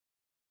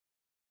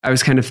I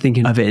was kind of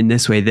thinking of it in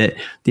this way, that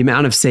the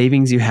amount of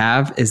savings you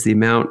have is the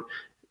amount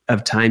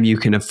of time you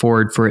can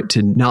afford for it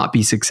to not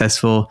be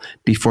successful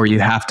before you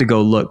have to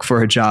go look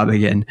for a job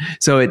again.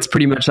 So it's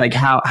pretty much like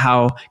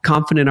how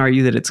confident are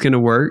you that it's going to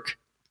work?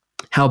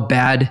 How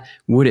bad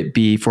would it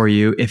be for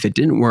you if it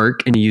didn't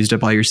work and you used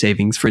up all your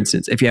savings? For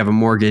instance, if you have a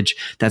mortgage,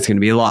 that's going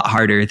to be a lot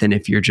harder than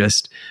if you're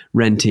just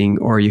renting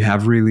or you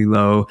have really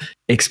low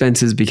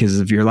expenses because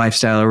of your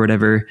lifestyle or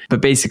whatever.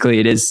 But basically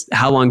it is,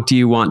 how long do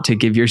you want to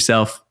give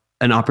yourself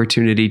an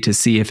opportunity to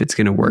see if it's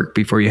going to work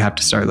before you have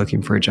to start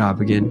looking for a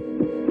job again?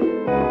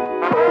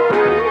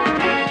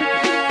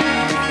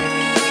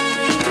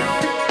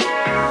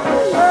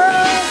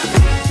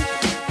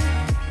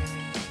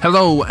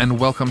 Hello, and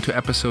welcome to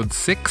episode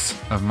 6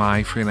 of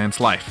My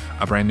Freelance Life,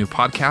 a brand new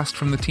podcast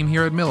from the team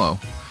here at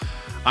Millo.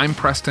 I'm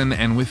Preston,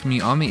 and with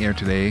me on the air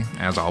today,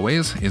 as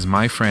always, is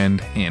my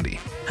friend Andy.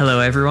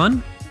 Hello,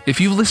 everyone. If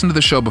you've listened to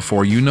the show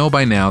before, you know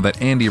by now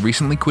that Andy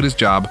recently quit his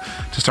job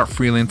to start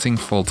freelancing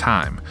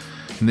full-time.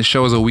 And this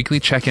show is a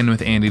weekly check-in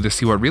with Andy to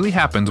see what really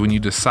happens when you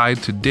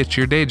decide to ditch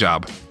your day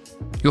job.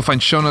 You'll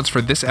find show notes for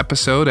this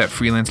episode at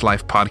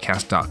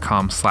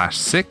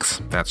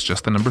freelancelifepodcast.com/6. That's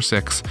just the number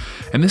 6.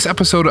 And this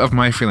episode of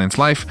My Freelance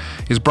Life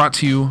is brought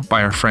to you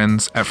by our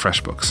friends at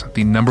FreshBooks,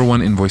 the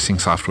 #1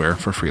 invoicing software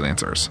for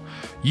freelancers.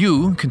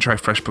 You can try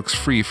FreshBooks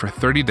free for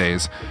 30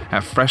 days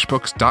at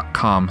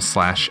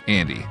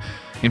freshbooks.com/Andy.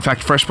 In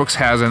fact, FreshBooks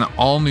has an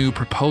all-new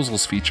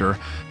proposals feature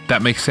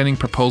that makes sending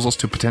proposals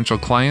to potential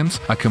clients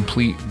a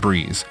complete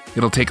breeze.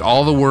 It'll take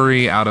all the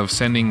worry out of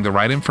sending the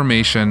right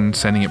information,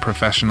 sending it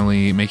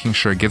professionally, making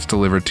sure it gets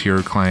delivered to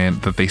your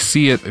client, that they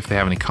see it. If they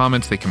have any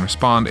comments, they can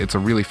respond. It's a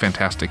really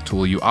fantastic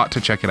tool. You ought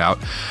to check it out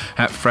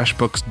at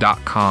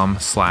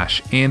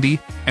freshbooks.com/Andy.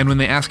 And when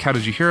they ask, how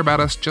did you hear about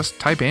us? Just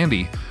type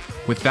Andy.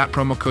 With that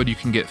promo code, you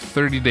can get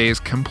 30 days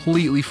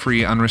completely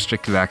free,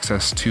 unrestricted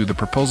access to the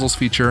proposals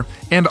feature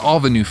and all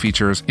the new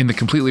features in the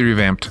completely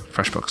revamped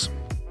FreshBooks.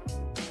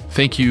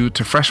 Thank you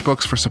to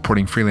FreshBooks for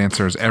supporting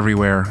freelancers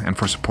everywhere and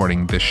for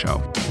supporting this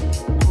show.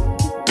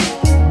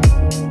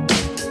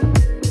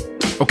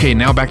 Okay,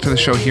 now back to the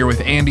show here with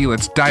Andy.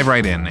 Let's dive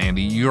right in.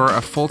 Andy, you're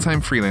a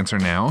full-time freelancer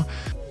now.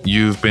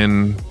 You've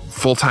been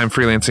full-time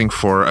freelancing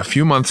for a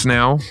few months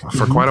now,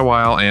 for quite a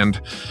while, and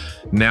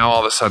now all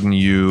of a sudden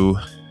you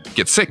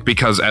get sick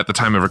because at the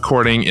time of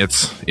recording,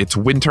 it's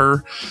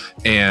winter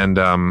and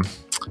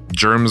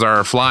germs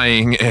are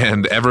flying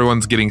and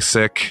everyone's getting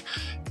sick.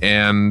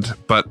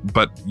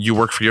 But you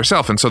work for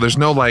yourself, and so there's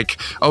no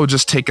like, oh,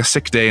 just take a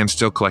sick day and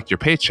still collect your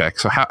paycheck.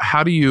 So how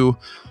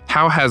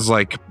has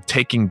like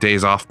taking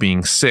days off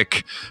being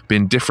sick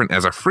been different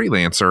as a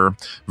freelancer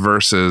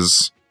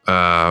versus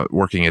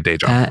working a day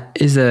job? That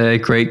is a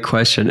great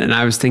question, and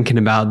I was thinking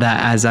about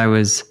that as I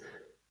was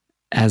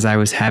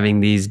having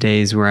these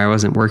days where I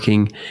wasn't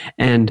working,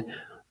 and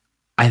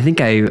I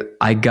think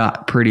I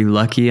got pretty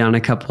lucky on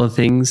a couple of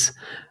things,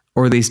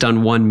 or at least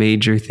on one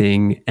major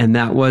thing, and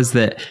that was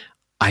that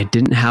I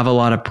didn't have a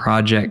lot of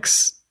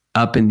projects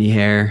up in the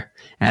air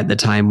at the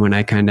time when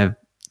I kind of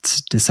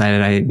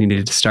decided I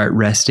needed to start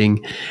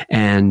resting.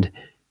 And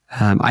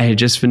I had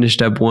just finished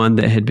up one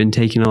that had been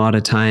taking a lot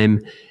of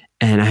time,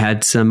 and I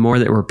had some more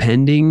that were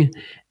pending,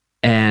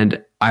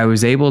 and I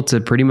was able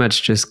to pretty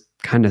much just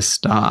kind of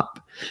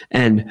stop.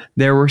 And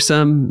there were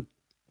some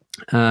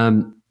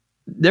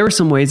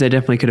ways I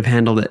definitely could have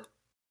handled it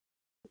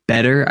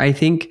better, I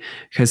think,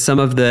 because some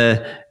of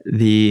the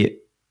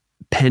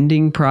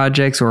pending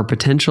projects or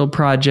potential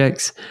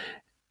projects,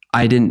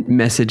 I didn't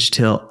message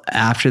till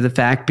after the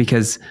fact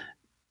because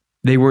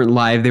they weren't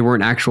live. They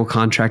weren't actual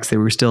contracts. They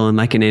were still in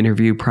like an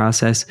interview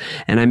process.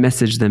 And I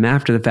messaged them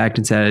after the fact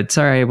and said,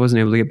 sorry, I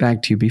wasn't able to get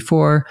back to you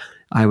before.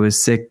 I was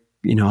sick,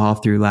 all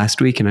through last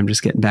week, and I'm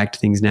just getting back to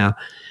things now.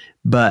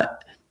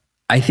 But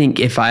I think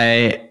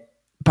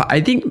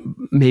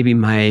maybe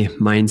my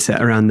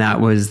mindset around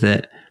that was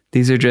that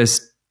these are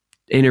just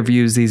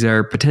interviews. These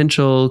are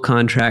potential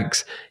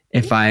contracts.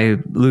 If I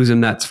lose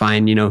them, that's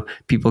fine.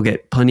 People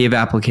get plenty of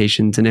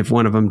applications, and if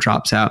one of them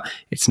drops out,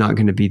 it's not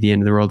going to be the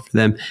end of the world for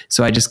them.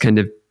 So I just kind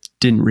of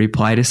didn't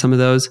reply to some of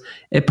those.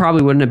 It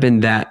probably wouldn't have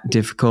been that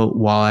difficult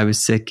while I was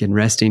sick and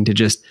resting to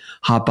just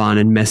hop on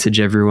and message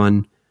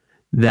everyone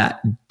that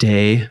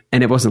day.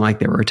 And it wasn't like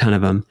there were a ton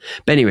of them.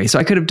 But anyway, so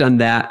I could have done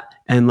that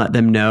and let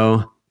them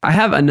know. I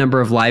have a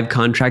number of live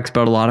contracts,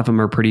 but a lot of them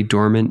are pretty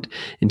dormant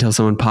until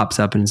someone pops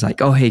up and is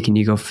like, oh, hey, can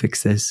you go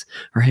fix this?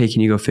 Or hey,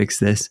 can you go fix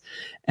this?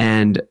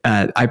 And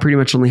I pretty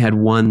much only had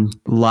one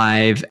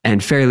live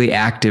and fairly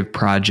active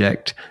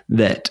project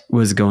that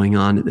was going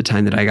on at the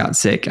time that I got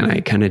sick. And I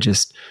kind of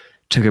just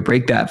took a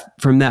break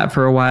from that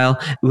for a while.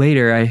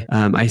 Later,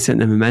 I sent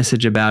them a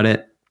message about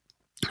it.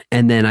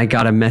 And then I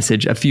got a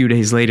message a few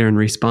days later in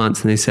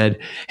response, and they said,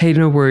 "Hey,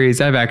 no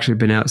worries. I've actually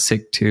been out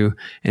sick too."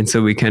 And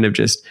so we kind of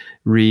just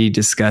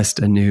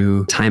rediscussed a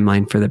new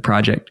timeline for the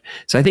project.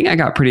 So I think I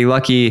got pretty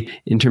lucky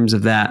in terms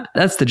of that.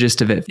 That's the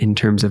gist of it in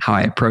terms of how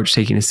I approach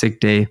taking a sick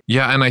day.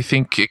 Yeah, and I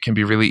think it can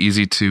be really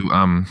easy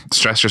to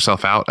stress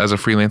yourself out as a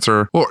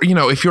freelancer, or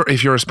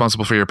if you're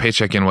responsible for your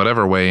paycheck in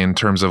whatever way, in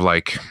terms of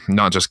like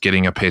not just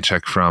getting a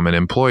paycheck from an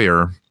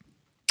employer.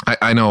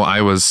 I know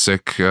I was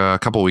sick a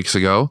couple weeks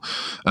ago.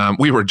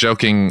 We were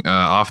joking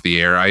off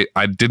the air.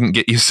 I didn't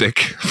get you sick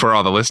for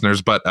all the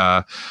listeners, but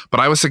I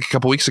was sick a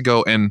couple weeks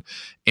ago, and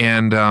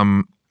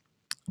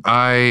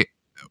I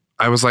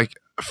was like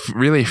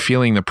really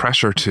feeling the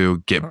pressure to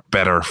get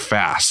better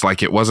fast.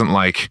 Like it wasn't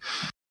like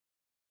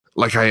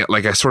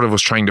I sort of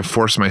was trying to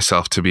force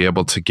myself to be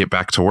able to get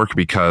back to work,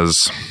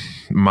 because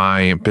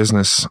my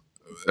business,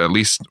 at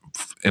least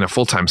in a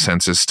full-time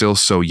sense, is still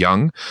so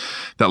young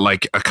that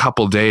like a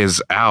couple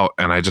days out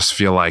and I just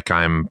feel like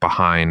I'm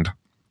behind,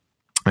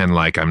 and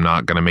like I'm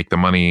not going to make the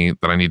money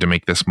that I need to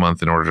make this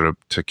month in order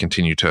to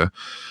continue to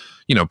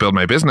build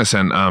my business.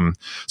 And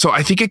so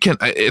I think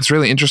it's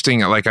really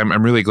interesting. Like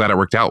I'm really glad it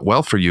worked out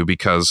well for you,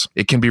 because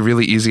it can be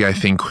really easy, I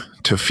think,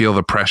 to feel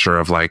the pressure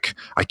of like,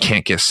 I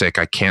can't get sick,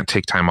 I can't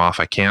take time off,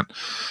 I can't,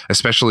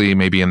 especially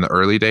maybe in the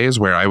early days,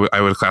 where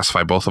I would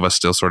classify both of us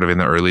still sort of in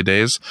the early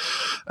days,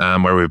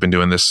 where we've been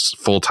doing this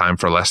full time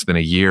for less than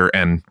a year.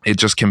 And it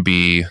just can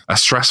be a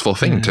stressful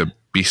thing to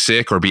be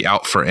sick or be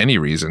out for any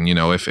reason,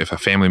 if a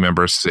family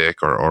member is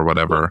sick or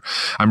whatever.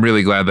 I'm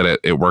really glad that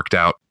it worked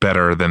out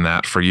better than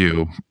that for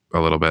you a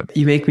little bit.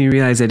 You make me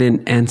realize I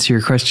didn't answer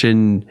your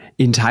question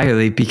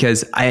entirely,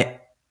 because I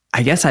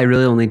guess I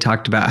really only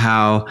talked about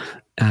how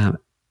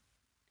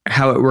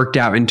it worked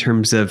out in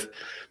terms of,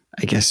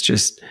 I guess,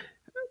 just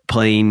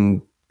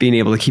being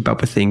able to keep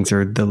up with things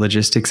or the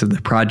logistics of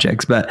the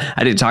projects. But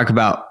I didn't talk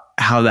about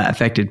how that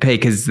affected pay,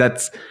 because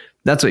that's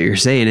what you're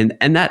saying.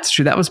 And that's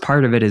true. That was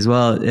part of it as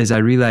well, as I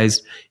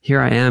realized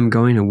here I am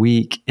going a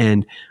week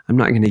and I'm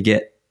not going to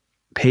get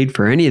paid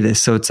for any of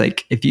this. So it's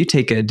like, if you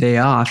take a day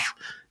off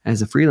as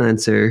a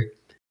freelancer,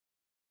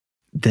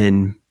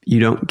 then you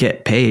don't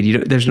get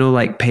paid. There's no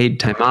like paid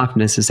time off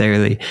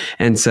necessarily.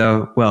 And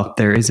so, well,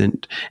 there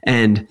isn't.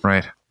 And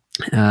right.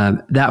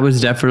 That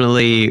was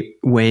definitely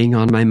weighing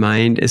on my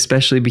mind,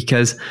 especially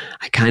because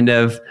I kind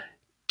of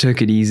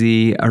took it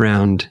easy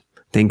around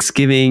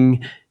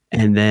Thanksgiving.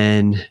 And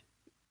then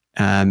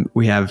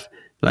we have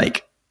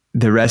like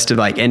the rest of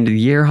like end of the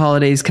year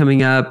holidays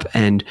coming up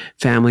and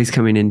families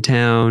coming in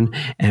town.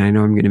 And I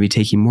know I'm going to be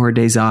taking more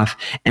days off.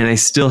 And I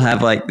still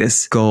have like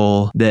this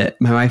goal that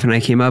my wife and I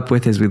came up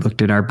with as we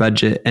looked at our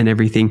budget and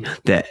everything,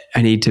 that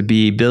I need to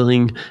be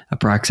billing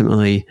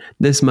approximately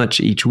this much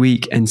each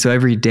week. And so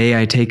every day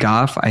I take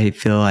off, I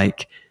feel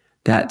like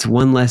that's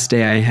one less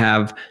day I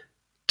have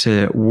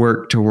to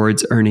work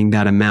towards earning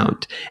that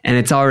amount. And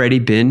it's already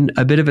been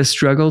a bit of a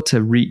struggle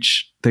to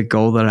reach the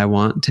goal that I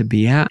want to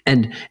be at.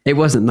 And it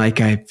wasn't like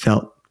I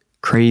felt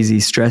crazy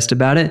stressed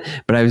about it,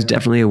 but I was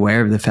definitely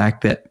aware of the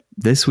fact that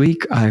this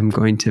week I'm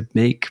going to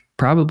make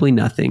probably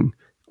nothing,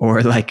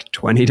 or like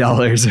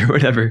 $20 or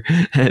whatever.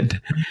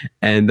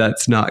 And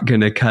that's not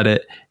going to cut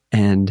it.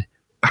 And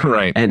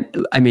right.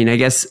 And I mean, I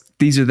guess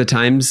these are the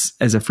times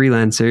as a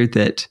freelancer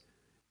that,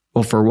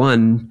 well, for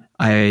one,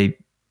 I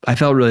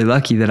felt really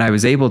lucky that I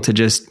was able to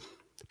just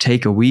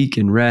take a week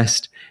and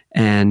rest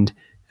and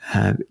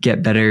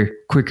get better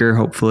quicker,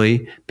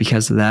 hopefully,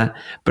 because of that.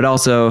 But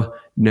also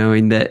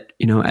knowing that,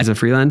 as a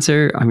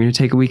freelancer, I'm going to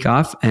take a week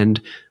off,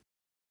 and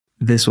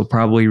this will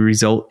probably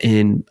result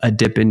in a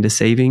dip into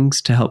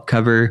savings to help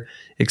cover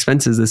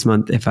expenses this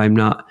month if I'm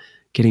not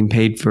getting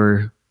paid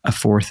for a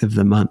fourth of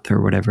the month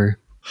or whatever.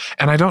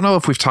 And I don't know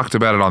if we've talked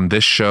about it on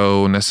this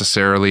show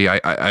necessarily.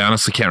 I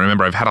honestly can't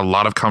remember. I've had a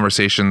lot of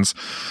conversations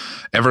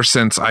ever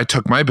since I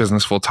took my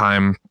business full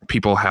time.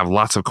 People have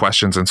lots of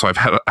questions, and so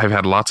I've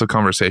had lots of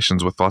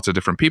conversations with lots of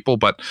different people.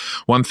 But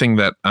one thing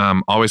that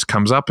always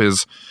comes up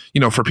is,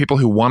 for people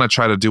who want to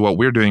try to do what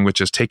we're doing, which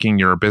is taking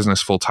your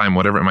business full time,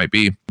 whatever it might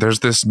be,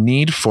 there's this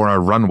need for a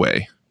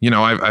runway.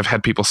 I've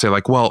had people say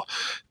like, well,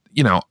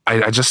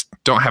 I just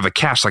don't have the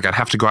cash. Like I'd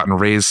have to go out and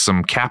raise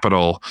some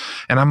capital.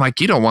 And I'm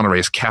like, you don't want to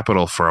raise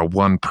capital for a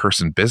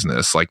one-person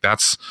business. Like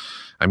that's,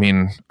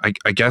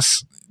 I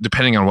guess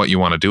depending on what you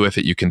want to do with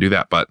it, you can do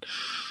that. But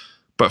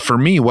for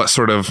me, what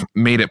sort of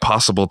made it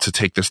possible to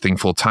take this thing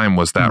full time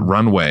was that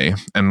runway.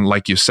 And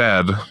like you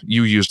said,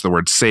 you used the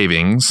word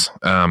savings.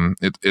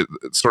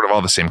 It's sort of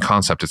all the same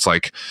concept. It's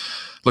like,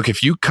 look,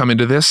 if you come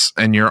into this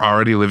and you're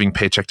already living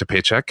paycheck to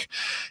paycheck,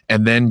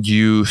 and then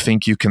you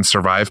think you can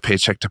survive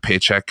paycheck to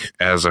paycheck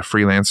as a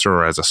freelancer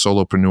or as a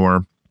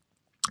solopreneur,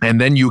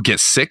 and then you get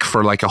sick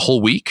for like a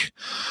whole week,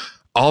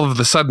 all of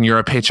a sudden you're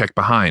a paycheck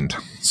behind.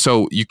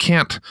 So you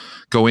can't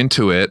go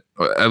into it,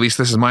 at least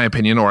this is my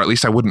opinion, or at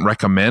least I wouldn't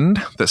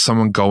recommend that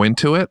someone go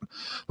into it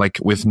like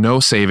with no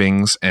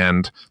savings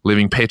and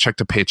living paycheck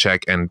to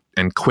paycheck and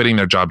quitting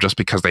their job just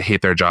because they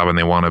hate their job and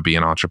they want to be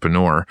an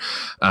entrepreneur.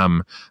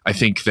 I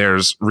think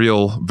there's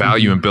real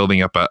value in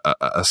building up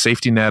a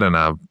safety net and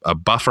a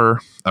buffer,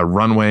 a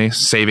runway,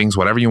 savings,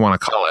 whatever you want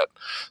to call it,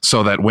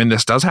 so that when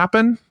this does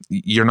happen,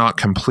 you're not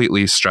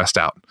completely stressed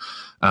out.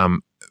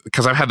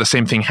 Because I've had the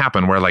same thing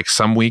happen where like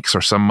some weeks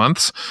or some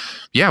months,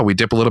 we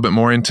dip a little bit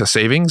more into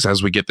savings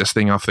as we get this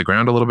thing off the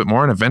ground a little bit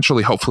more. And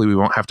eventually, hopefully we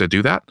won't have to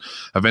do that.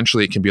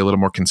 Eventually it can be a little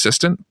more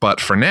consistent.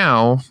 But for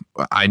now,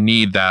 I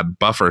need that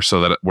buffer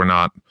so that we're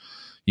not,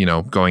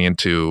 going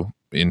into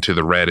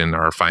the red in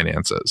our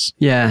finances.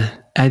 Yeah,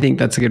 I think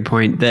that's a good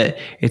point, that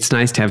it's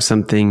nice to have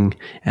something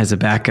as a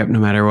backup no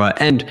matter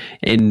what. And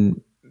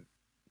in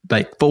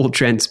like full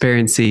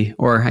transparency,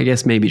 or I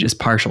guess maybe just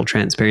partial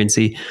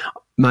transparency,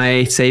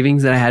 my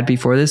savings that I had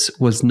before this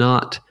was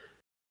not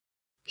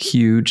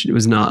huge. It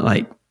was not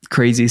like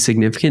crazy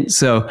significant.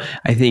 So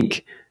I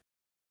think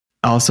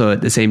also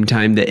at the same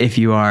time that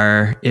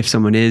if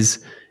someone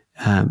is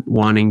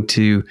wanting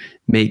to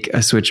make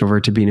a switch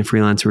over to being a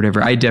freelancer or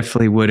whatever, I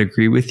definitely would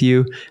agree with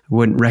you. I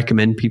wouldn't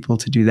recommend people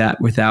to do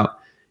that without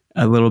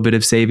a little bit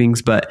of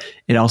savings, but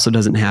it also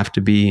doesn't have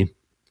to be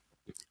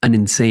an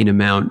insane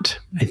amount.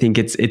 I think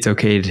it's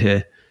okay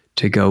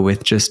to go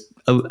with just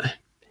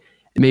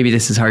maybe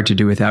this is hard to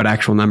do without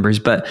actual numbers,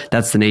 but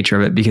that's the nature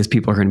of it because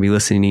people are going to be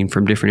listening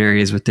from different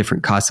areas with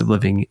different costs of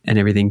living and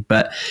everything.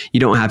 But you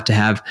don't have to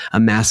have a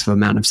massive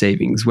amount of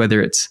savings,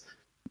 whether it's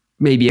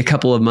maybe a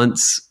couple of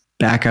months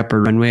backup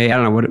or runway. I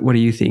don't know. What do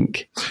you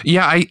think?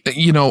 Yeah,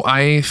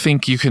 I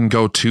think you can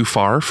go too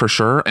far for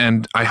sure.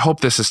 And I hope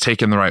this is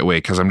taken the right way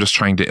because I'm just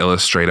trying to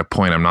illustrate a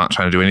point. I'm not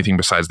trying to do anything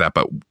besides that.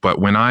 But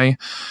when I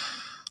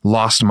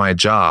lost my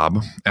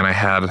job and I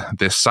had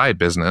this side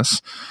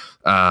business,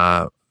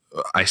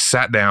 I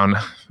sat down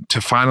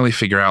to finally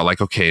figure out like,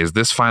 okay, is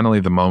this finally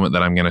the moment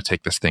that I'm going to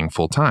take this thing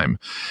full time?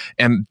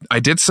 And I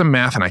did some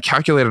math and I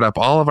calculated up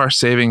all of our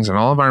savings and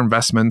all of our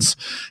investments.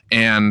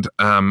 And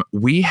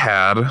we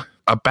had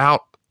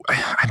about,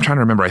 I'm trying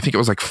to remember, I think it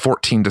was like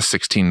 14 to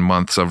 16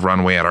 months of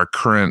runway at our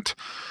current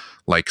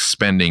like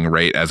spending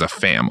rate as a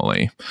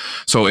family.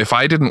 So if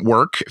I didn't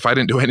work, if I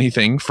didn't do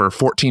anything for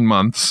 14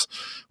 months,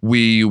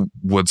 we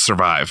would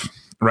survive.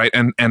 Right.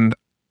 And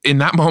in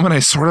that moment, I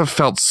sort of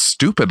felt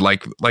stupid.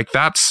 Like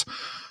that's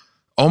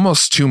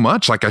almost too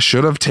much. Like I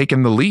should have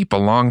taken the leap a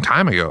long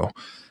time ago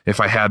if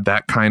I had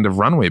that kind of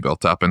runway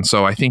built up. And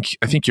so I think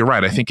you're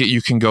right. I think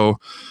you can go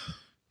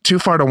too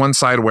far to one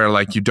side where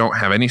like you don't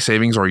have any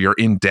savings or you're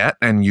in debt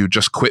and you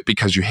just quit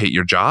because you hate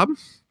your job.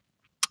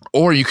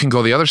 Or you can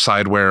go the other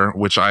side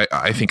which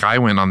I think I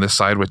went on this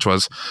side, which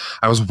was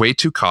I was way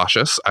too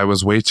cautious. I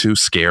was way too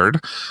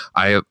scared.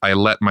 I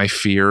let my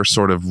fear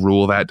sort of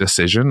rule that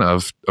decision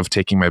of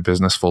taking my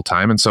business full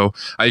time. And so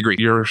I agree.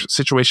 Your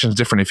situation is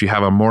different if you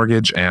have a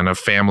mortgage and a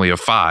family of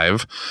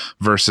 5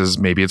 versus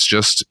maybe it's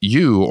just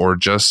you or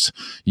just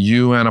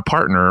you and a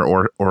partner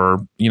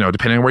or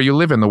depending on where you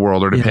live in the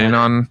world or depending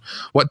on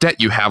what debt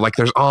you have. Like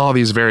there's all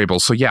these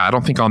variables. So yeah, I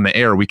don't think on the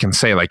air we can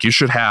say like you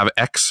should have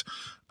X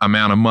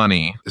amount of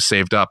money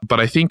saved up. But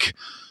I think,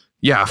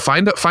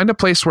 find a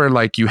place where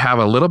like you have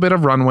a little bit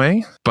of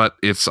runway, but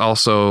it's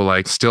also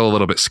like still a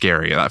little bit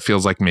scary. That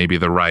feels like maybe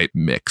the right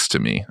mix to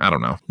me. I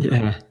don't know.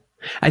 Yeah,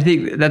 I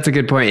think that's a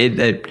good point.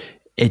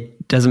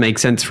 It doesn't make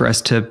sense for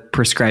us to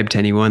prescribe to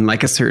anyone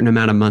like a certain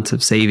amount of months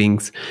of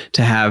savings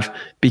to have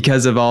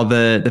because of all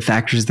the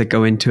factors that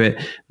go into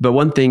it. But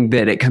one thing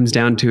that it comes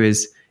down to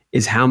is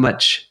how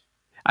much.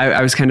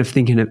 I was kind of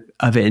thinking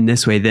of it in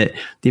this way, that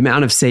the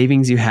amount of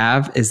savings you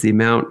have is the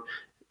amount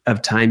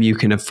of time you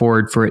can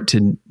afford for it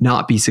to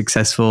not be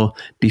successful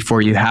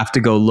before you have to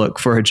go look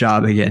for a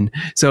job again.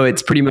 So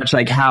it's pretty much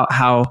like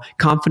how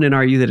confident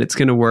are you that it's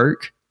going to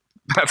work?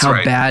 That's how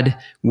right.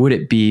 bad would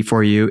it be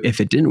for you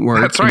if it didn't work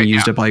That's and right, you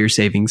used up all your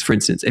savings? For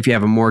instance, if you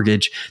have a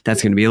mortgage,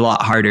 that's going to be a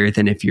lot harder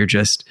than if you're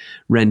just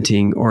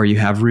renting or you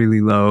have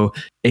really low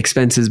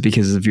expenses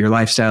because of your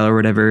lifestyle or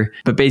whatever.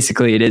 But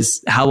basically it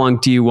is, how long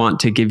do you want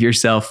to give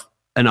yourself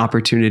an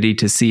opportunity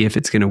to see if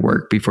it's going to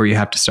work before you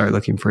have to start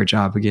looking for a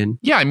job again?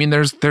 Yeah. I mean,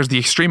 there's the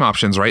extreme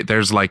options, right?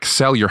 There's like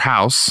sell your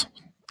house,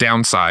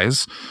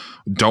 downsize,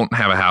 don't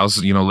have a house,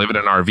 live in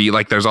an RV.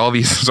 Like there's all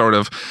these sort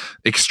of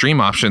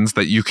extreme options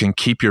that you can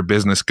keep your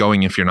business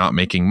going if you're not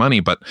making money.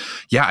 But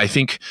yeah, I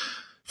think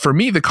for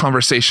me, the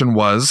conversation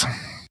was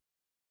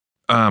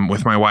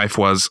with my wife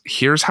was,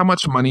 here's how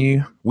much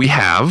money we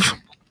have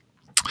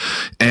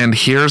and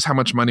here's how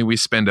much money we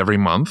spend every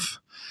month.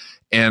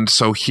 And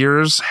so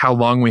here's how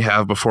long we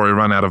have before we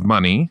run out of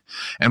money.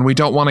 And we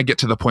don't want to get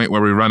to the point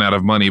where we run out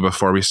of money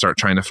before we start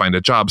trying to find a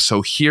job.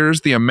 So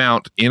here's the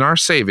amount in our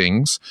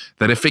savings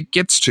that if it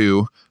gets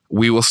to,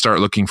 we will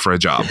start looking for a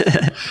job.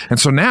 And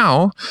so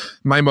now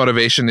my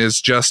motivation is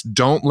just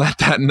don't let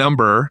that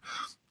number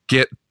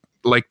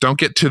don't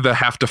get to the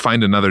have to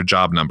find another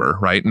job number,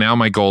 right? Now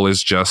my goal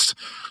is just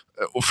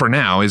for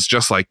now is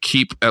just like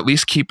at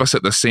least keep us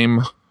at the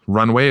same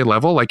runway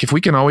level. Like if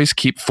we can always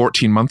keep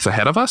 14 months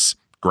ahead of us,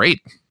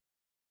 great.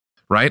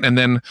 Right. And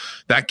then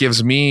that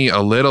gives me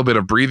a little bit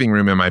of breathing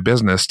room in my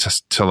business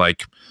to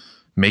like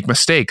make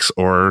mistakes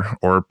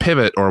or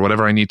pivot or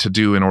whatever I need to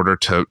do in order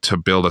to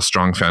build a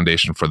strong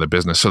foundation for the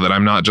business, so that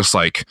I'm not just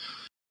like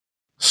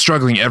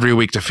struggling every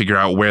week to figure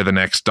out where the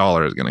next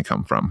dollar is going to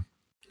come from.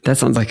 That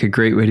sounds like a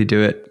great way to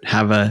do it.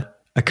 Have a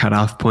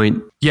cutoff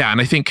point. Yeah.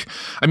 And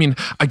I mean,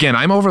 again,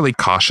 I'm overly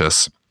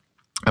cautious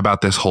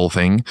about this whole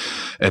thing,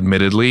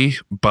 admittedly,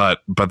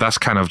 but that's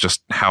kind of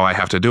just how I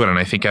have to do it. And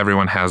I think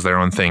everyone has their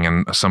own thing,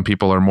 and some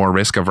people are more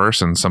risk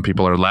averse and some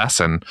people are less.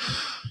 And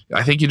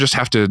I think you just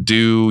have to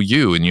do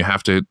you, and you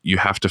have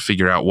to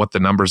figure out what the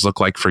numbers look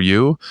like for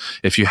you.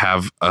 If you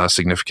have a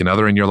significant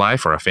other in your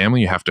life or a family,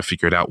 you have to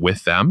figure it out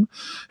with them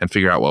and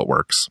figure out what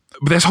works.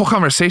 But this whole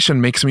conversation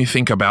makes me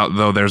think about,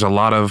 though, there's a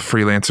lot of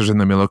freelancers in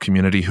the Milo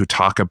community who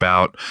talk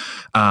about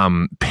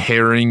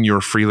pairing your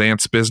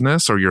freelance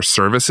business or your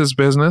services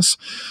business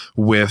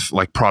with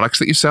like products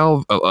that you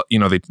sell.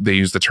 They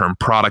use the term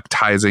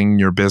productizing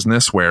your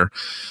business,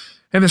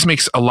 and this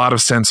makes a lot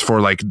of sense for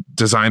like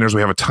designers.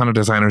 We have a ton of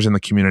designers in the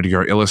community,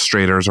 or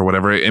illustrators or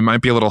whatever. It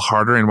might be a little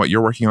harder in what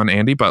you're working on,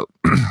 Andy, but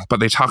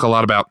they talk a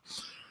lot about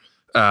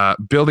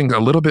building a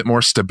little bit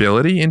more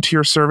stability into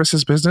your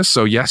services business.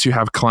 So yes, you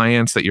have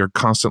clients that you're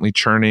constantly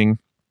churning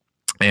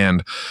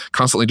and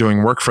constantly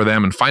doing work for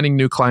them and finding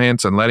new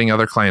clients and letting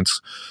other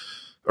clients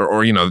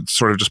or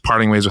sort of just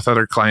parting ways with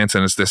other clients.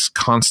 And it's this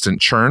constant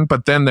churn.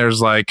 But then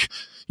there's like,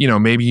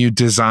 maybe you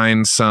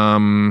design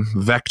some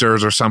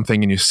vectors or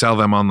something and you sell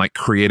them on like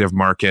Creative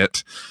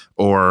Market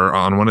or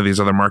on one of these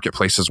other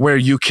marketplaces where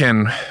you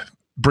can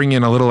bring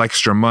in a little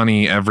extra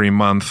money every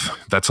month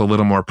that's a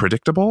little more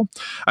predictable.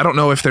 I don't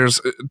know if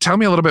tell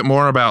me a little bit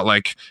more about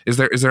like, is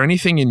there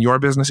anything in your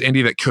business,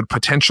 Andy, that could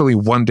potentially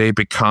one day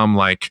become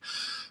like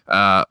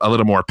a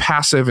little more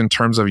passive in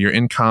terms of your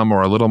income,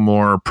 or a little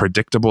more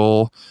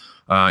predictable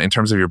in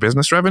terms of your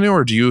business revenue?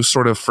 Or do you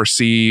sort of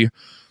foresee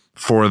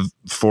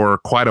for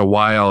quite a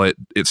while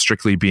it's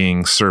strictly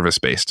being service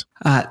based?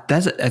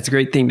 That's a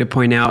great thing to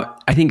point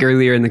out. I think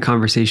earlier in the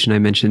conversation I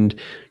mentioned,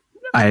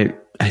 I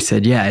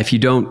said, yeah, if you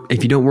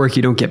don't work,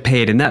 you don't get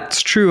paid. And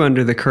that's true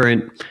under the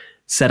current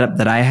setup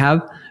that I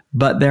have.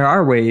 But there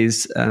are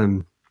ways,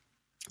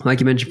 like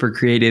you mentioned, for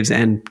creatives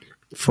and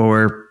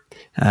for,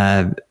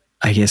 I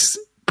guess,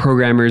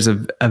 programmers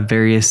of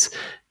various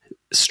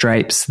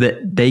stripes,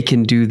 that they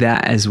can do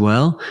that as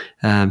well.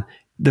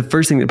 The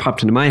first thing that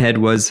popped into my head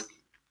was,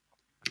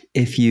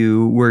 if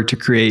you were to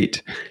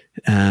create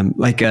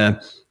like a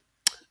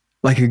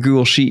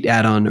Google Sheet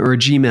add-on or a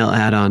Gmail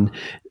add-on,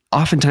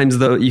 oftentimes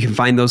though you can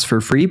find those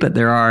for free, but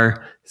there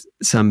are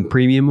some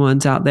premium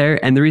ones out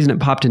there. And the reason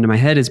it popped into my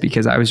head is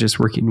because I was just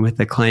working with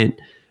a client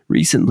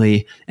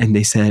recently, and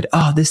they said,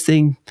 "Oh, this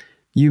thing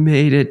you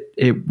made,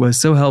 it was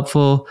so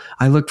helpful.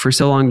 I looked for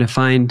so long to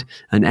find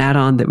an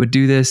add-on that would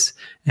do this,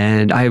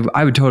 and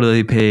I would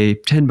totally pay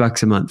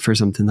 $10 a month for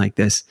something like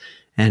this."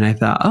 And I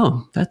thought,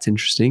 oh, that's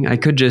interesting. I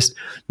could just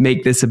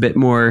make this a bit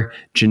more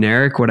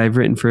generic, what I've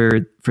written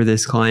for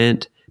this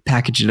client,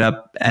 package it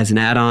up as an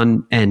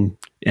add-on and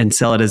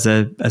sell it as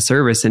a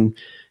service. And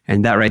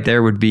that right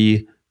there would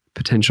be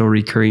potential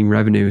recurring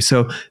revenue.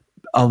 So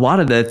a lot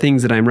of the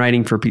things that I'm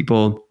writing for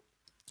people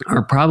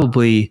are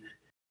probably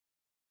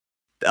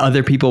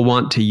other people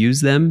want to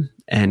use them,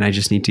 and I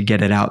just need to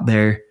get it out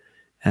there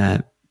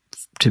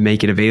to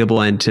make it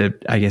available and to,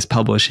 I guess,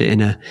 publish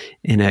it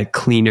in a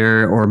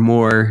cleaner or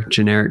more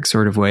generic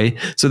sort of way.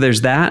 So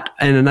there's that.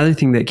 And another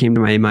thing that came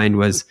to my mind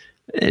was,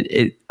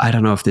 I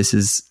don't know if this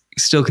is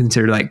still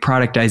considered like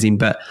productizing,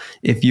 but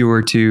if you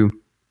were to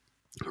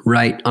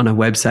write on a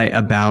website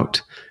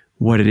about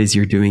what it is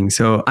you're doing.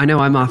 So I know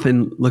I'm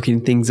often looking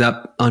things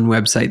up on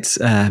websites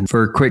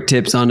for quick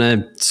tips on a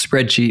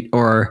spreadsheet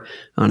or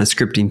on a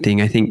scripting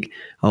thing. I think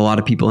a lot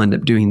of people end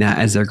up doing that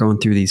as they're going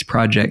through these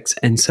projects.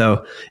 And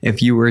so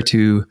if you were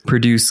to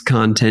produce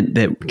content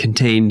that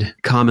contained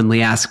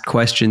commonly asked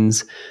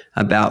questions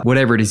about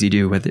whatever it is you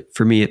do, whether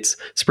for me it's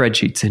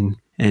spreadsheets and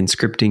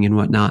scripting and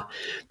whatnot,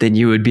 then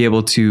you would be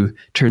able to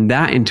turn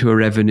that into a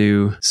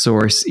revenue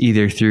source,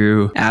 either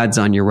through ads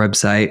on your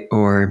website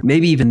or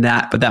maybe even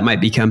that, but that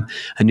might become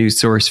a new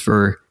source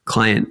for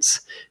clients.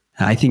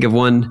 I think of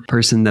one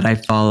person that I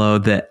follow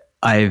that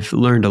I've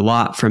learned a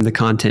lot from the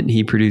content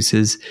he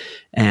produces,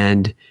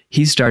 and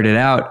he started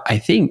out, I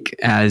think,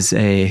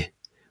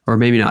 or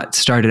maybe not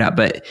started out,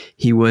 but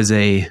he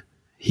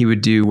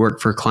would do work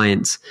for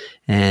clients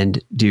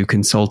and do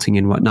consulting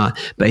and whatnot,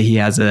 but he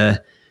has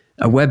a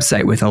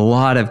website with a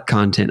lot of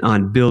content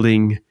on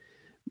building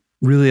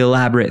really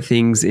elaborate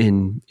things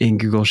in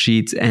Google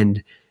Sheets.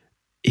 And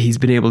he's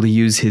been able to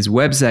use his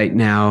website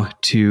now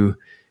to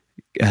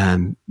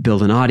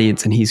build an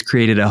audience. And he's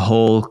created a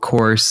whole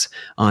course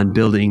on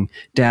building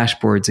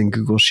dashboards and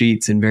Google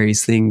Sheets and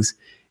various things.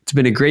 It's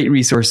been a great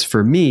resource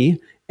for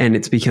me, and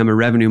it's become a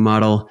revenue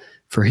model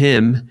for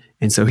him.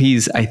 And so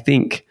he's, I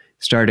think,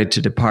 started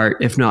to depart,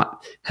 if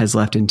not has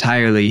left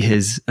entirely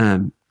his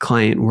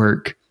client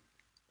work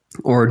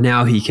or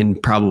now he can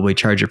probably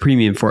charge a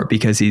premium for it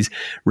because he's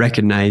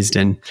recognized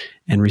and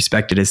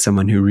respected as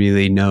someone who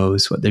really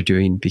knows what they're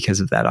doing because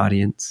of that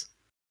audience.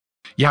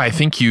 Yeah, I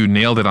think you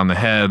nailed it on the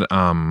head.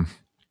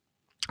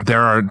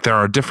 There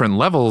are different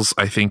levels,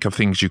 I think, of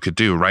things you could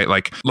do, right?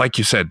 Like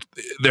you said,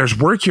 there's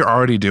work you're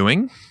already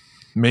doing.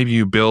 Maybe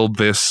you build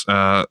this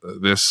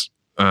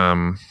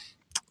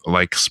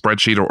like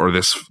spreadsheet or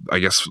this, I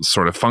guess,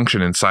 sort of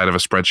function inside of a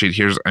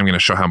spreadsheet. I'm going to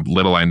show how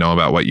little I know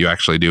about what you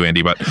actually do,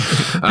 Andy. But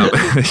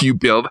you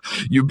build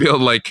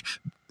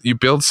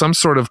some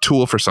sort of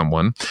tool for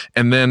someone,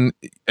 and then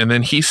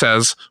he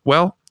says,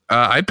 well,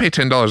 I'd pay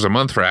 $10 a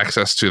month for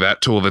access to that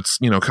tool that's,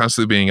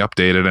 constantly being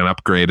updated and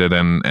upgraded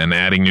and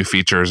adding new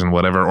features and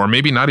whatever. Or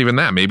maybe not even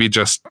that. Maybe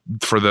just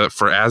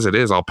for as it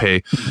is, I'll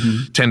pay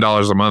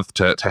 $10 a month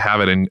to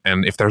have it.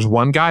 And if there's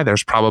one guy,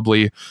 there's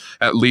probably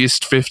at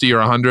least 50 or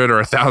 100 or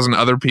 1,000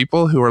 other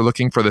people who are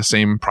looking for the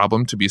same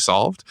problem to be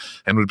solved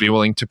and would be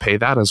willing to pay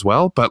that as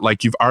well. But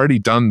like, you've already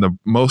done the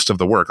most of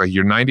the work. Like,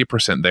 you're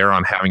 90% there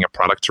on having a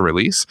product to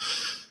release.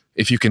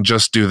 If you can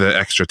just do the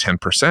extra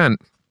 10%,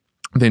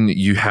 then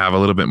you have a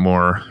little bit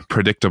more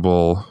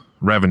predictable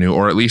revenue,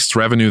 or at least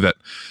revenue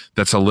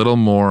that's a little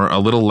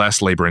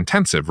less labor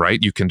intensive,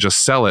 right? You can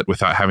just sell it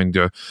without having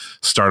to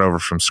start over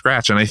from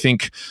scratch. And I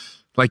think,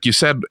 like you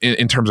said,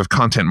 in terms of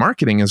content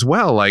marketing as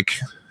well, like,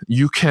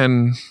 you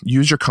can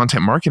use your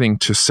content marketing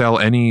to sell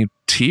any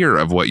tier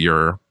of what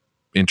you're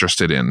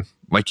interested in.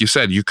 Like you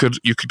said, you could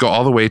go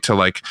all the way to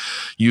like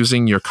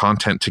using your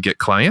content to get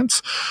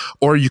clients,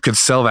 or you could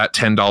sell that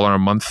 $10 a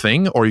month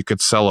thing, or you could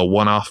sell a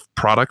one-off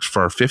product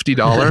for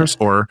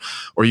 $50,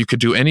 or you could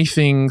do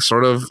anything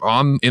sort of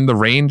in the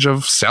range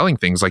of selling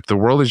things. Like, the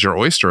world is your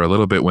oyster a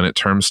little bit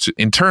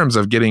in terms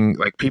of getting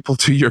like people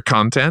to your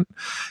content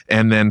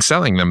and then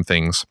selling them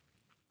things.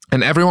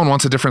 And everyone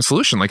wants a different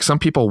solution. Like, some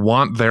people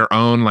want their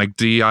own like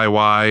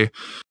DIY,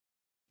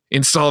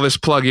 install this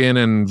plugin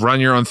and run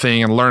your own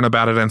thing and learn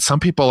about it. And some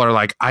people are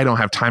like, I don't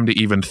have time to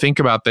even think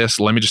about this.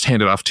 Let me just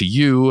hand it off to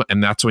you.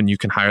 And that's when you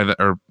can hire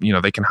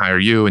they can hire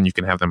you and you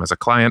can have them as a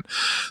client.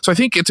 So I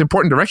think it's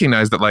important to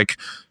recognize that, like,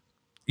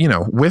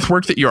 with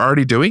work that you're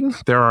already doing,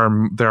 there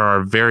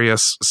are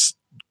various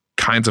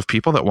kinds of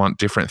people that want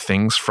different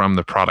things from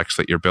the products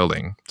that you're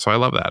building. So I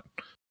love that.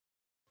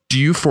 Do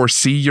you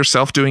foresee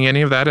yourself doing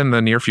any of that in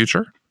the near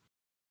future?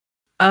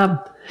 I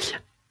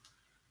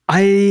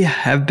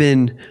have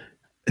been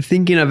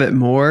thinking of it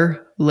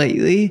more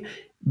lately,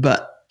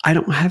 but I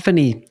don't have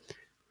any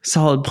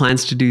solid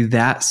plans to do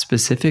that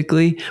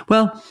specifically.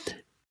 Well,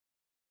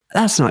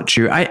 that's not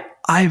true. I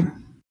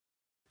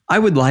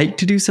would like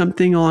to do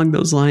something along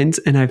those lines,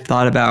 and I've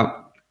thought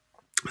about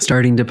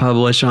starting to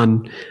publish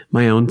on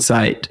my own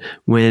site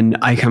when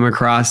I come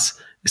across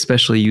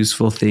especially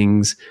useful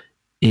things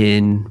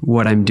in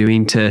what I'm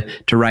doing, to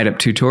write up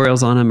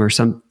tutorials on them or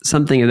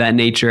something of that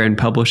nature and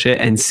publish it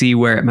and see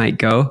where it might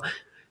go.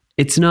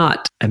 It's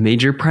not a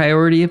major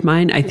priority of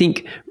mine. I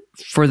think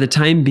for the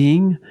time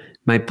being,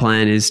 my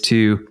plan is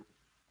to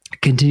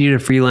continue to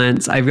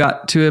freelance. I've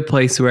got to a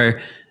place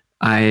where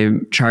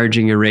I'm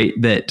charging a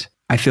rate that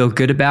I feel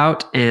good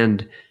about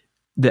and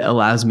that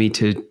allows me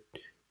to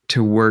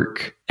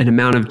work an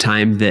amount of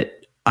time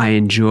that I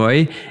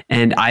enjoy.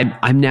 And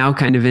I'm now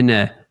kind of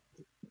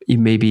you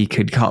maybe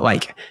could call it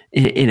like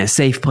in a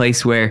safe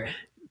place where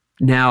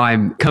now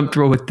I'm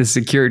comfortable with the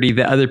security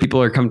that other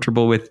people are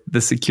comfortable with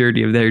the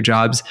security of their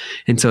jobs.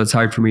 And so it's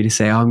hard for me to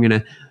say, oh, I'm going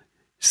to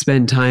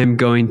spend time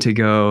going to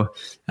go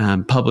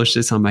publish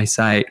this on my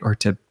site or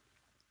to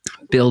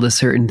build a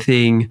certain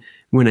thing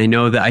when I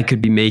know that I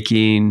could be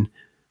making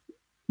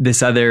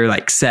this other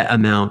like set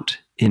amount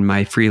in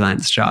my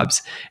freelance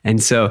jobs.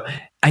 And so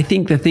I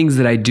think the things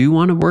that I do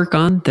want to work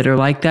on that are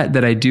like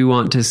that I do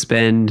want to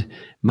spend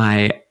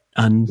my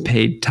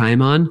unpaid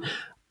time on,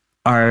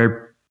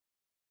 are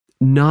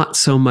not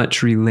so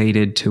much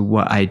related to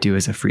what I do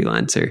as a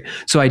freelancer.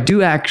 So I do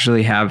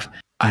have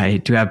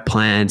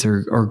plans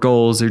or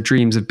goals or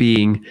dreams of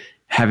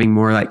having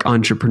more like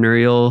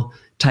entrepreneurial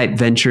type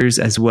ventures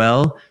as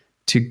well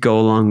to go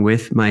along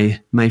with my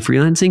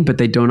freelancing, but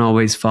they don't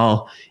always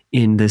fall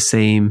in the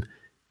same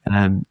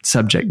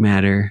subject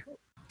matter.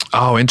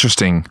 Oh,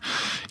 interesting.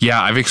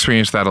 Yeah, I've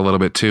experienced that a little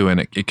bit too. And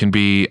it can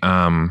be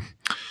a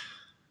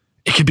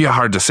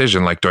hard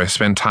decision. Like, do I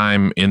spend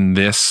time in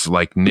this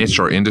like niche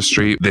or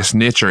industry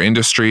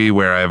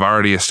where I've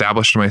already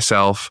established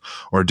myself,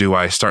 or do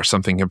I start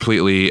something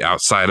completely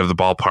outside of the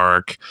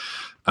ballpark?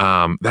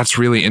 That's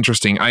really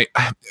interesting.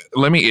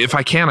 If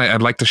I can,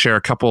 I'd like to share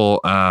a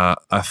couple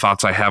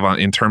thoughts I have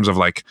in terms of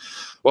like,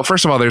 well,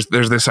 first of all, there's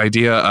this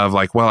idea of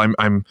like, well,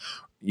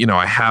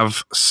 I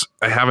have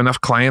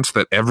enough clients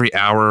that every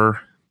hour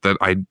that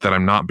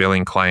I'm not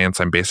billing clients,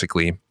 I'm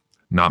basically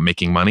not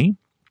making money.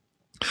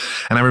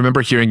 And I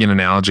remember hearing an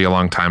analogy a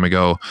long time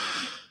ago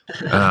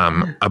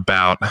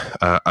about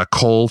a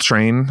coal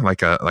train,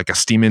 like a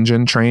steam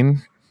engine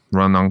train,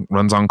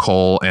 runs on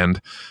coal, and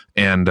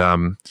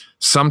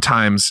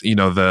sometimes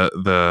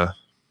the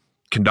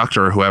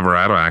conductor or whoever,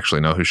 I don't actually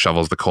know who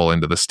shovels the coal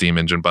into the steam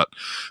engine, but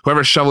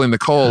whoever's shoveling the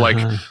coal,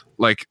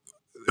 like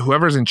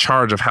whoever's in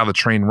charge of how the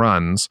train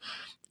runs,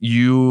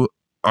 you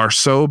are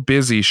so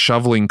busy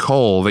shoveling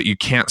coal that you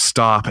can't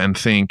stop and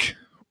think,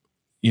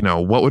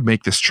 what would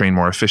make this train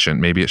more efficient?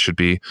 Maybe it should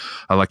be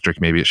electric.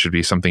 Maybe it should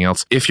be something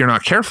else. If you're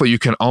not careful, you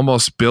can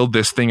almost build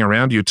this thing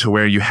around you to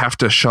where you have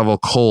to shovel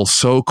coal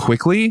so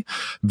quickly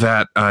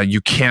that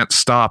you can't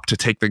stop to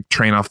take the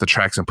train off the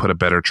tracks and put a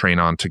better train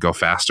on to go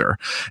faster.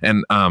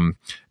 And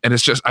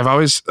it's just, I've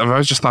always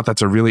just thought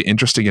that's a really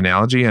interesting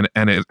analogy. And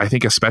it, I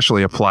think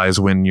especially applies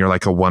when you're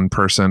like a one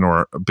person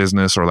or a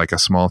business or like a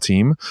small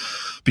team,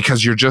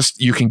 because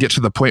you can get to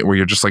the point where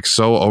you're just like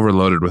so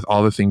overloaded with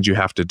all the things you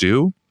have to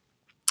do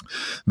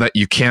that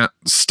you can't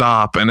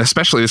stop. And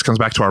especially this comes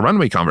back to our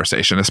runway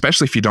conversation,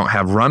 especially if you don't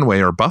have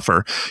runway or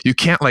buffer, you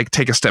can't like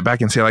take a step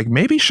back and say like,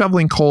 maybe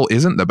shoveling coal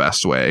isn't the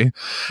best way.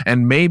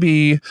 And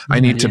maybe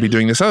I need to be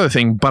doing this other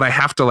thing, but I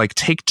have to like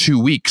take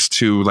 2 weeks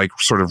to like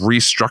sort of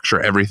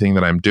restructure everything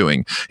that I'm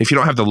doing. If you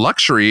don't have the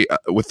luxury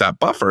with that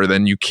buffer,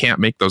 then you can't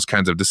make those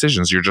kinds of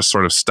decisions. You're just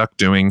sort of stuck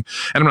doing,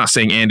 and I'm not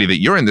saying, Andy,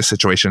 that you're in this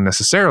situation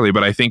necessarily,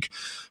 but I think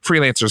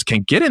freelancers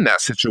can get in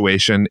that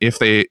situation if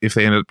they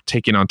end up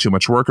taking on too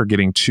much work or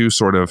getting too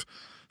sort of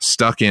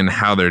stuck in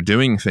how they're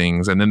doing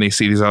things, and then they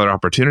see these other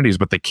opportunities,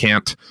 but they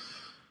can't,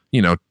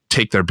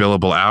 take their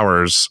billable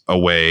hours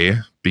away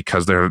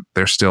because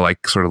they're still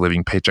like sort of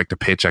living paycheck to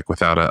paycheck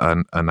without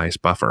a nice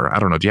buffer. I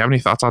don't know. Do you have any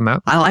thoughts on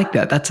that? I like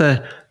that. That's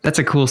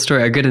a cool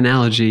story, a good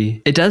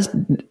analogy. It does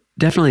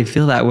definitely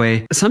feel that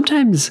way.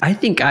 Sometimes I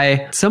think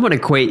I somewhat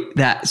equate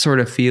that sort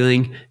of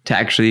feeling to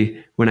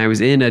actually when I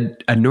was in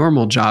a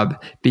normal job,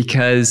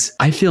 because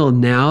I feel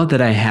now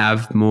that I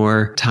have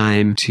more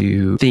time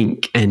to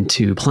think and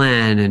to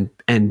plan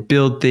and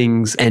build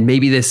things. And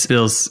maybe this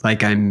feels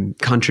like I'm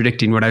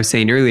contradicting what I was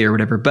saying earlier or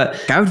whatever,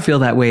 but I would feel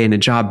that way in a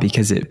job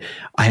because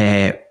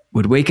I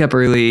would wake up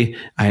early,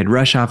 I'd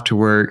rush off to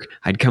work,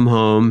 I'd come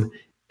home,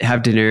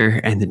 have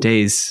dinner, and the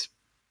days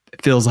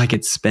feels like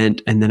it's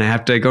spent, and then I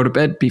have to go to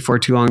bed before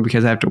too long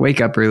because I have to wake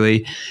up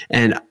early.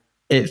 And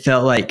it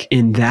felt like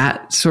in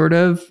that sort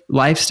of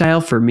lifestyle,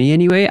 for me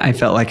anyway, I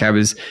felt like I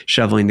was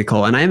shoveling the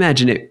coal. And I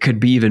imagine it could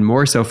be even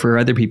more so for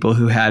other people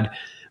who had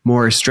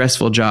more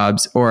stressful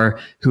jobs or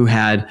who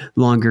had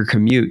longer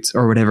commutes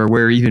or whatever,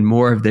 where even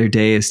more of their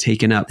day is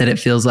taken up, that it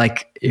feels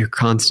like you're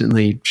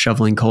constantly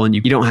shoveling coal and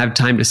you don't have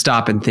time to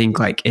stop and think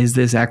like, is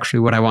this actually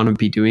what I want to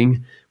be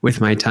doing with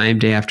my time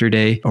day after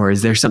day? Or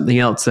is there something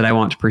else that I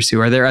want to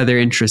pursue? Are there other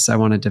interests I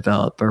want to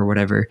develop or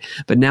whatever?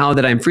 But now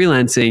that I'm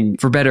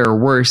freelancing, for better or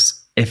worse,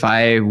 if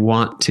I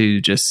want to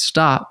just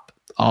stop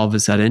all of a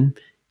sudden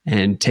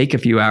and take a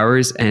few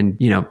hours and,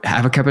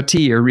 have a cup of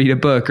tea or read a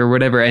book or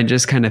whatever, and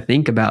just kind of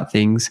think about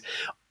things,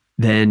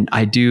 then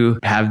I do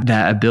have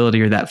that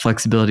ability or that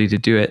flexibility to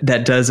do it.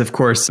 That does, of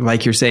course,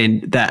 like you're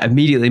saying, that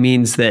immediately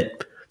means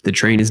that the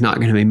train is not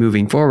going to be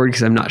moving forward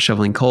because I'm not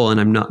shoveling coal and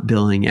I'm not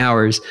billing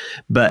hours.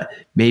 But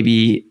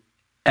maybe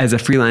as a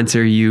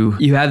freelancer,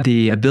 you have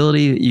the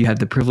ability, you have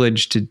the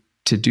privilege to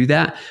do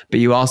that, but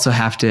you also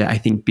have to, I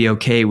think, be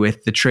okay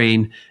with the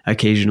train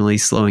occasionally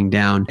slowing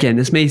down. Again,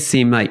 this may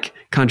seem like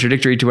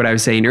contradictory to what I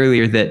was saying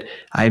earlier, that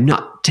I'm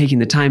not taking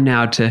the time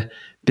now to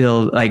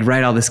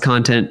write all this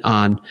content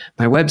on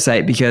my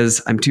website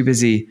because I'm too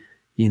busy,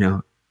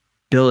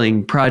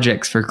 billing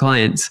projects for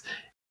clients.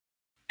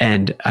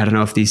 And I don't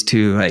know if these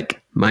two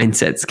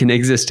mindsets can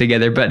exist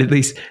together, but at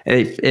least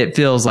it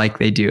feels like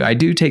they do. I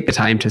do take the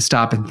time to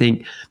stop and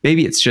think.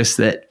 Maybe it's just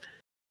that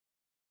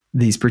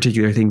these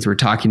particular things we're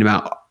talking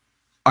about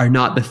are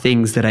not the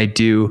things that I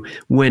do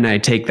when I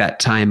take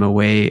that time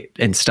away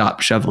and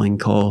stop shoveling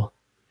coal.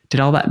 Did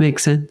all that make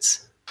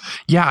sense?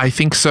 Yeah, I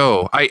think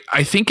so.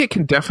 I think it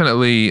can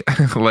definitely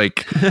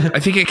I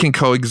think it can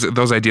coexist.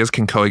 Those ideas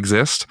can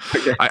coexist.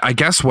 Okay. I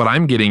guess what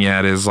I'm getting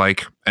at is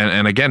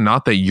and again,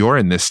 not that you're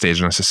in this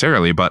stage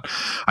necessarily, but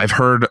I've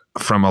heard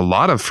from a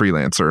lot of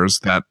freelancers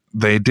that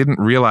they didn't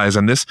realize,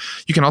 and this,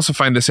 you can also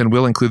find this, and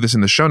we'll include this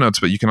in the show notes,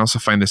 but you can also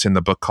find this in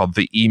the book called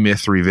The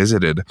E-Myth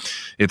Revisited.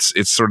 It's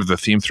sort of the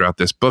theme throughout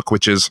this book,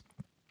 which is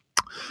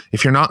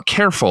if you're not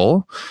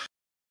careful,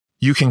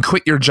 you can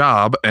quit your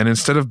job, and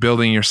instead of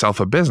building yourself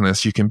a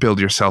business, you can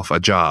build yourself a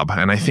job.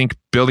 And I think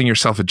building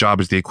yourself a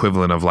job is the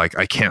equivalent of I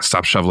can't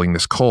stop shoveling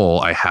this coal.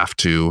 I have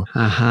to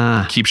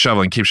keep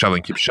shoveling.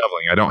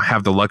 I don't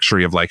have the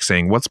luxury of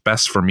saying what's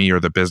best for me or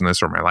the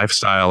business or my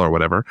lifestyle or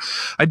whatever.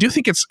 I do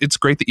think it's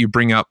great that you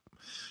bring up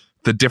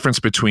the difference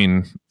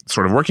between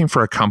sort of working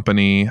for a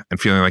company and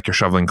feeling like you're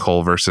shoveling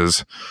coal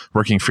versus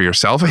working for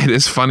yourself. It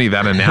is funny,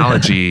 that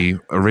analogy.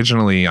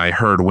 Originally, I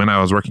heard when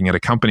I was working at a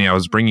company, I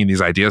was bringing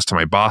these ideas to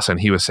my boss, and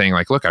he was saying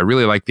look, I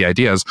really like the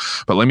ideas,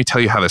 but let me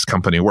tell you how this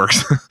company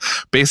works.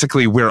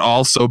 Basically, we're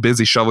all so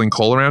busy shoveling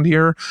coal around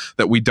here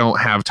that we don't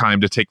have time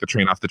to take the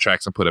train off the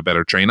tracks and put a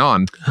better train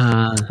on.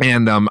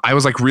 And I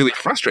was really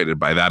frustrated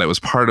by that. It's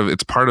part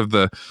of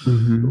the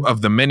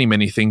of the many,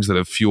 many things that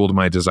have fueled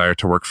my desire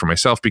to work for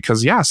myself,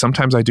 because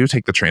sometimes I do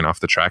take the train off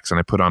the tracks and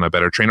I put on a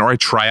better train, or I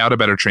try out a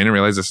better train and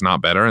realize it's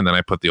not better, and then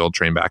I put the old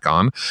train back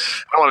on.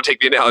 I don't want to take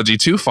the analogy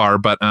too far,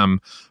 but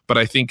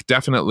I think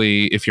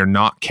definitely if you're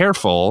not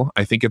careful,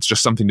 I think it's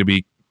just something to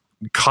be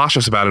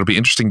cautious about it. It'll be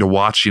interesting to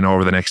watch,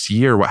 over the next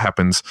year, what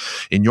happens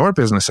in your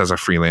business as a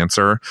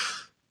freelancer.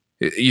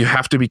 You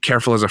have to be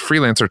careful as a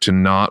freelancer to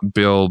not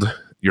build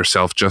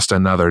yourself just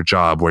another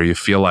job where you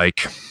feel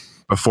like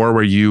before,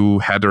 where you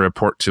had to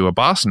report to a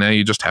boss, now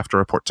you just have to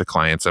report to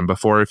clients. And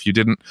before, if you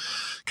didn't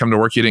come to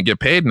work, you didn't get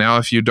paid. Now,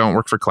 if you don't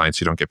work for clients,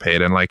 you don't get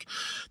paid. And like,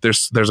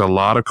 there's a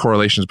lot of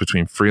correlations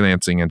between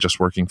freelancing and just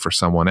working for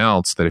someone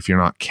else that if you're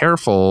not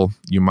careful,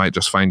 you might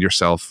just find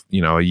yourself,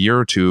 a year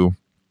or two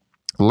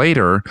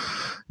later,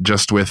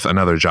 just with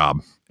another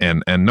job.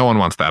 And no one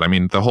wants that. I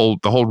mean, the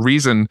whole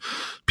reason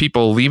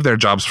people leave their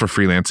jobs for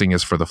freelancing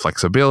is for the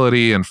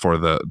flexibility and for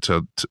the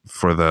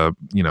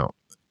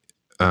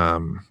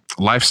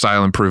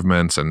lifestyle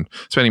improvements and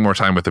spending more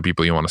time with the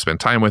people you want to spend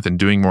time with and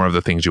doing more of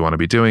the things you want to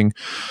be doing.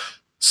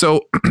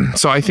 So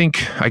I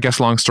think, I guess,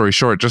 long story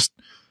short, just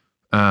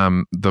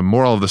the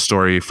moral of the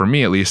story for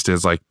me, at least,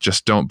 is like,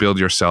 just don't build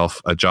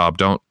yourself a job.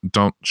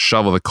 Don't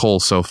shovel the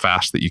coal so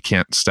fast that you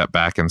can't step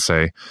back and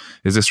say,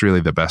 is this really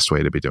the best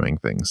way to be doing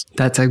things?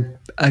 That's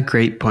a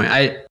great point.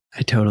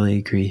 I totally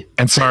agree.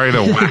 And sorry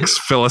to wax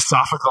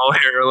philosophical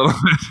here a little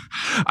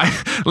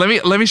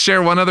bit. Let me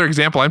share one other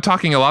example. I'm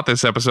talking a lot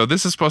this episode.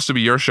 This is supposed to be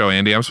your show,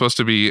 Andy. I'm supposed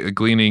to be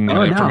gleaning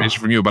information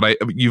from you, but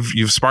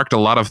you've sparked a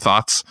lot of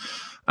thoughts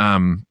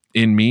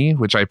in me,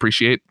 which I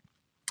appreciate.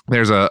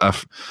 There's a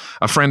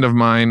friend of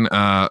mine.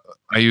 I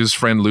use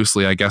friend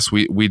loosely. I guess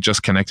we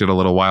just connected a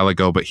little while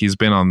ago, but he's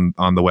been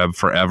on the web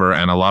forever,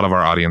 and a lot of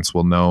our audience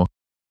will know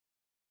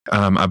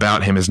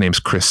about him. His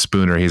name's Chris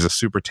Spooner. He's a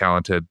super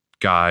talented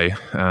guy.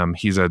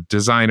 He's a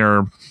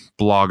designer,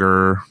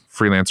 blogger,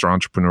 freelancer,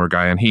 entrepreneur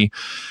guy. And he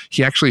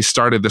actually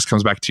started, this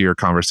comes back to your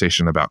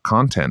conversation about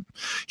content.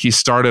 He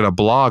started a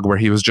blog where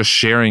he was just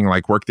sharing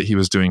like work that he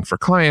was doing for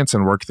clients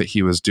and work that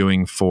he was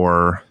doing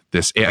for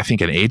this, I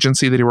think, an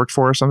agency that he worked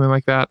for or something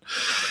like that.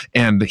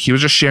 And he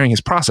was just sharing his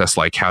process,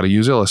 like how to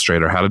use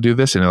Illustrator, how to do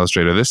this in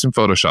Illustrator, this in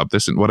Photoshop,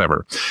 this in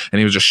whatever. And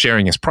he was just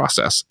sharing his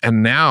process.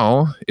 And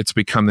now it's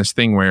become this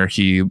thing where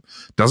he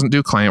doesn't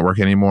do client work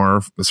anymore.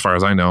 As far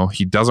as I know,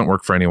 he doesn't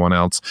work for anyone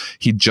else.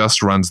 He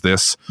just runs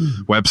this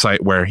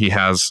website where he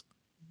has,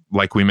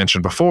 like we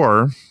mentioned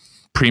before,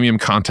 premium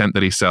content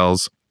that he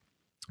sells,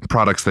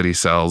 products that he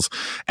sells,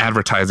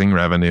 advertising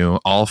revenue,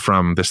 all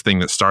from this thing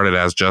that started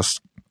as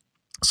just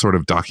sort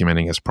of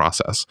documenting his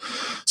process.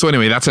 So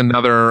anyway, that's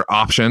another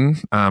option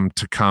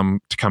to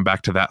come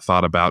back to that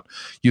thought about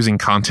using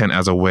content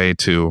as a way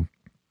to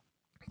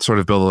sort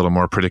of build a little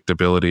more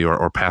predictability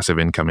or passive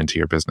income into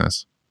your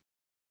business.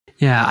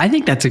 Yeah, I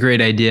think that's a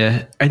great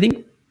idea. I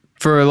think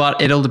for a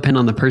lot, it'll depend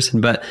on the person,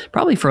 but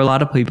probably for a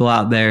lot of people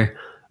out there,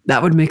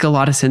 that would make a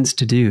lot of sense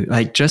to do.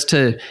 Like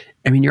you're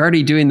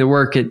already doing the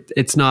work.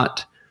 It's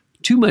not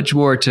too much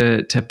more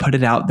to put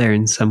it out there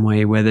in some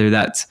way, whether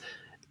that's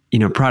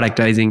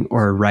productizing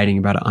or writing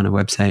about it on a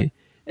website.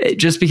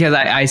 Just because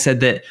I said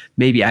that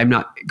maybe I'm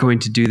not going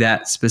to do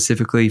that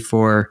specifically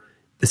for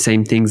the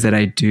same things that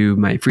I do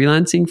my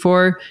freelancing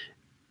for,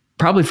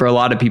 probably for a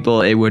lot of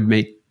people, it would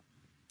make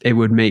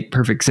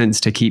perfect sense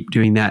to keep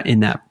doing that in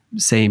that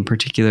same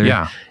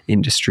particular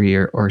industry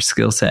or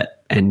skill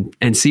set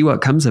and see what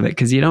comes of it.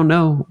 Because you don't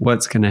know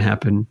what's going to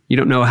happen. You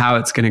don't know how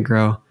it's going to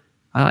grow.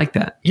 I like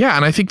that. Yeah.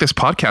 And I think this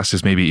podcast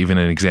is maybe even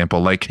an example.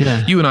 Like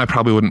you and I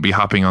probably wouldn't be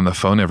hopping on the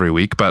phone every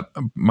week, but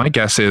my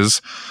guess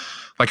is,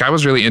 like, I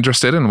was really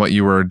interested in what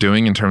you were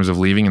doing in terms of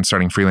leaving and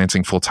starting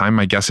freelancing full time.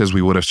 My guess is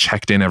we would have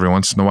checked in every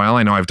once in a while.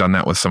 I know I've done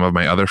that with some of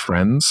my other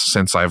friends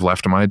since I've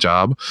left my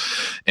job.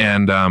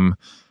 And,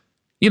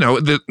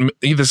 this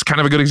is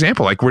kind of a good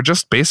example. Like, we're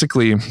just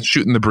basically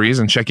shooting the breeze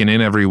and checking in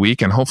every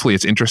week. And hopefully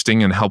it's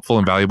interesting and helpful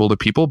and valuable to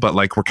people. But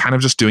like, we're kind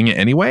of just doing it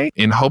anyway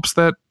in hopes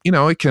that,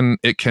 it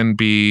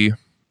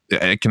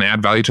can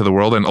add value to the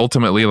world. And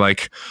ultimately,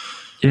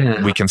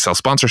 we can sell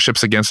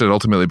sponsorships against it. It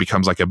ultimately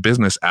becomes like a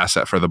business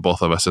asset for the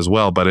both of us as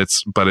well. But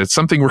it's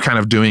something we're kind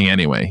of doing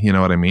anyway. You know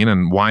what I mean?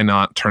 And why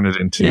not turn it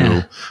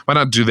into, why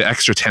not do the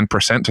extra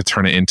 10% to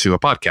turn it into a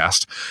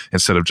podcast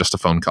instead of just a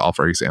phone call,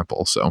 for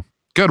example? So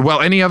good.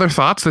 Well, any other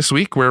thoughts this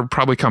week? We're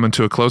probably coming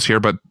to a close here,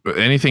 but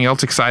anything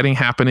else exciting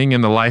happening in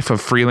the life of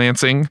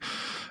freelancing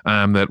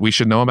that we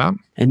should know about?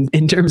 And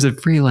in terms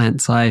of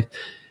freelance life,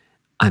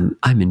 I'm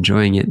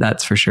enjoying it.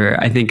 That's for sure.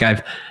 I think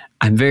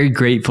I'm very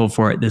grateful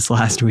for it this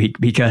last week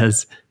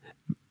because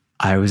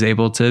I was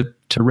able to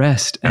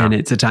rest, and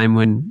it's a time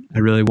when I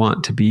really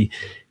want to be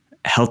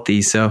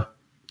healthy. So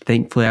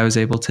thankfully I was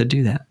able to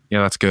do that.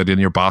 Yeah, that's good.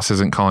 And your boss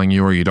isn't calling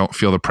you, or you don't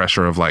feel the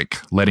pressure of like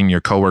letting your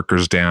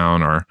coworkers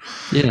down or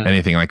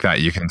anything like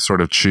that. You can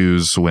sort of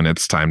choose when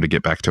it's time to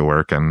get back to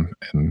work and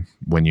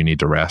when you need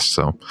to rest.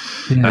 So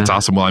that's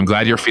awesome. Well, I'm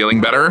glad you're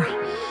feeling better,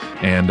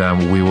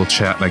 and we will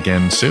chat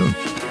again soon.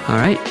 All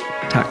right.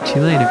 Talk to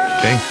you later.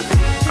 Okay.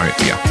 All right.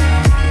 See ya.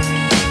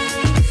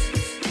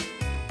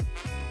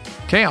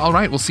 Okay, all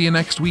right. We'll see you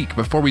next week.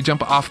 Before we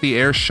jump off the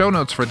air, show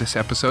notes for this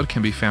episode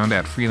can be found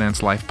at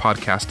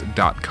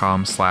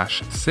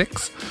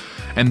freelancelifepodcast.com/6.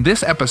 And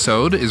this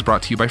episode is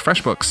brought to you by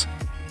FreshBooks.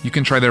 You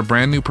can try their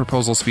brand new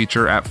proposals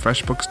feature at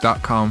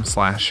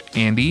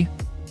freshbooks.com/Andy.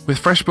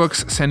 With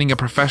FreshBooks, sending a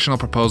professional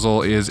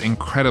proposal is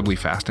incredibly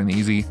fast and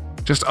easy.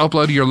 Just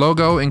upload your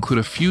logo, include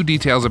a few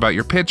details about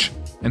your pitch,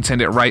 and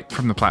send it right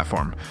from the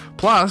platform.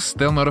 Plus,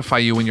 they'll notify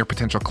you when your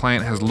potential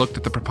client has looked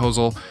at the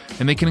proposal,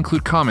 and they can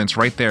include comments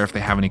right there if they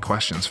have any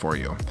questions for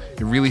you.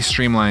 It really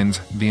streamlines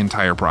the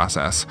entire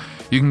process.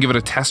 You can give it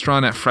a test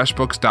run at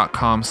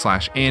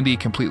freshbooks.com/Andy,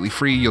 completely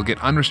free. You'll get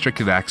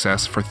unrestricted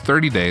access for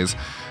 30 days.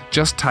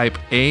 Just type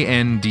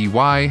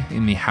ANDY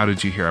in the How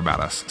Did You Hear About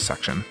Us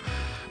section.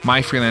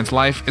 My Freelance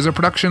Life is a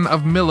production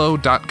of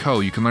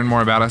Millo.co. You can learn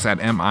more about us at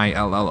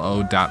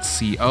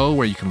MILLO.co,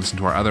 where you can listen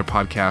to our other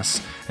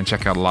podcasts and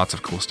check out lots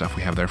of cool stuff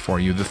we have there for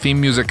you. The theme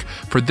music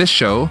for this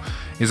show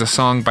is a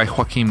song by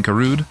Joaquim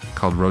Garud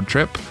called Road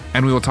Trip,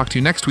 and we will talk to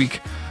you next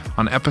week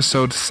on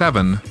episode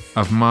 7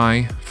 of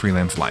My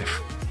Freelance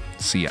Life.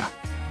 See ya.